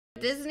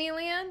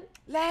Disneyland?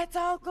 Let's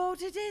all go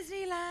to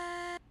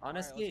Disneyland.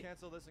 Honestly, let's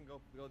cancel this and go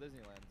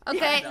Disneyland.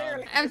 Okay, Yeah,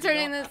 I'm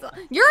turning this on.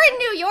 You're in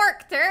New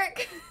York,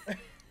 Turk.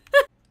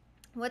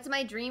 What's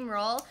my dream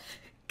role?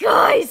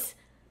 Guys,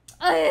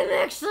 I am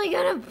actually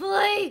gonna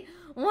play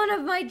one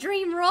of my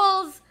dream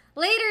roles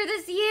later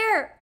this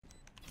year.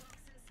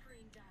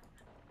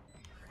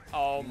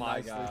 oh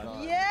my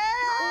god. Yes!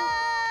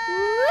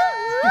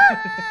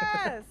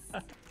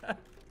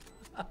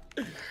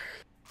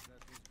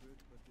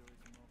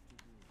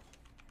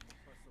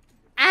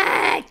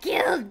 I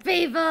killed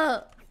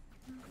people.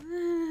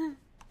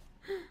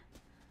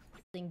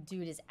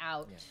 Dude is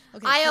out.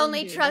 Okay, I killing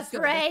only dude. trust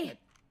Let's go, let's Ray. go.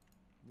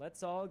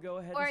 Let's all go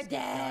ahead Or and skip,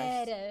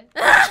 guys. dead.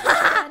 No,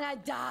 And I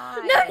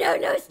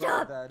died. no,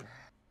 stop.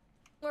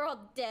 We're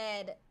all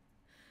dead.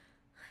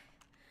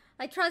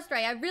 I trust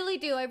Ray. I really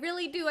do. I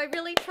really do. I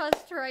really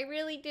trust her. I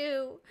really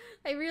do.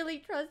 I really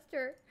trust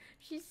her.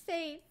 She's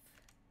safe.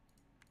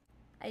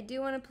 I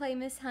do want to play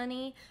Miss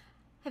Honey.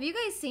 Have you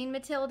guys seen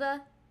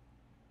Matilda?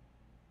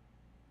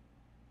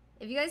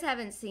 If you guys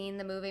haven't seen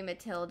the movie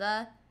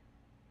Matilda,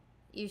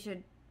 you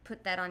should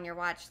put that on your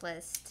watch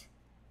list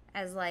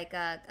as like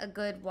a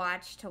good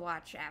watch to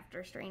watch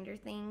after Stranger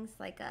Things.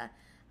 Like a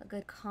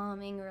good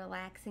calming,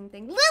 relaxing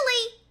thing.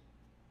 Lily!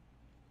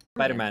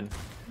 Spider-Man.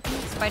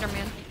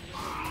 Spider-Man.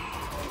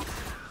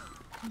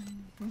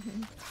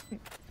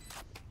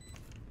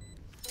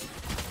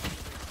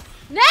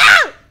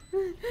 No!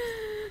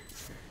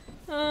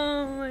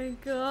 Oh my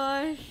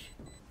gosh.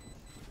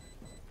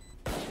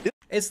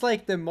 It's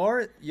like the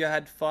more you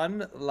had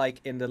fun,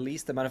 like in the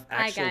least amount of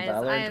actual Hi guys, I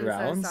Valorant am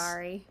rounds. so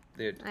sorry.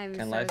 Dude, I'm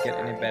can so life get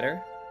any sorry.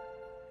 better?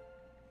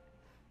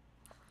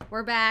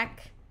 We're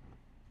back.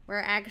 We're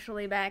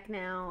actually back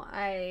now.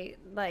 I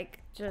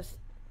just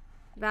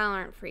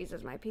Valorant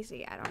freezes my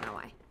PC. I don't know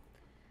why.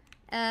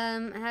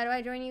 How do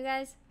I join you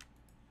guys?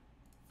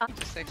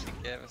 Just actually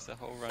gave us a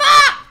whole run.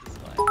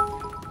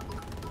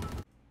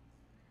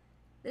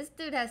 This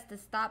dude has to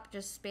stop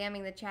just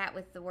spamming the chat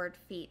with the word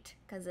feet,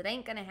 cause it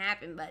ain't gonna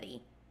happen,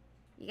 buddy.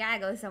 You gotta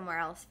go somewhere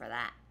else for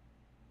that.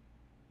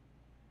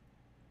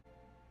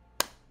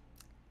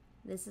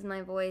 This is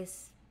my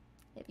voice.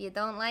 If you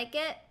don't like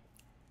it,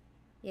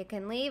 you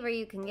can leave or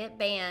you can get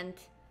banned.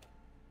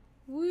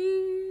 Woo,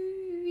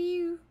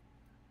 woo,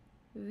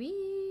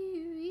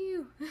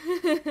 woo.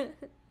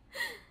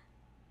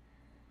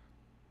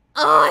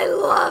 Oh, I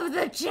love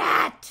the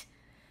chat!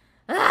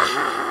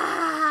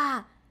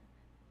 Ah!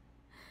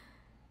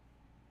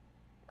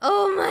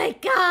 Oh my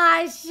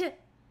gosh!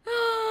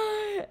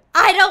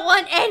 I don't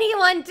want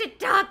anyone to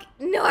talk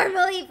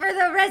normally for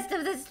the rest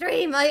of the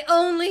stream. I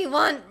only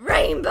want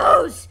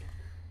rainbows!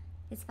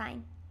 It's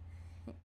fine.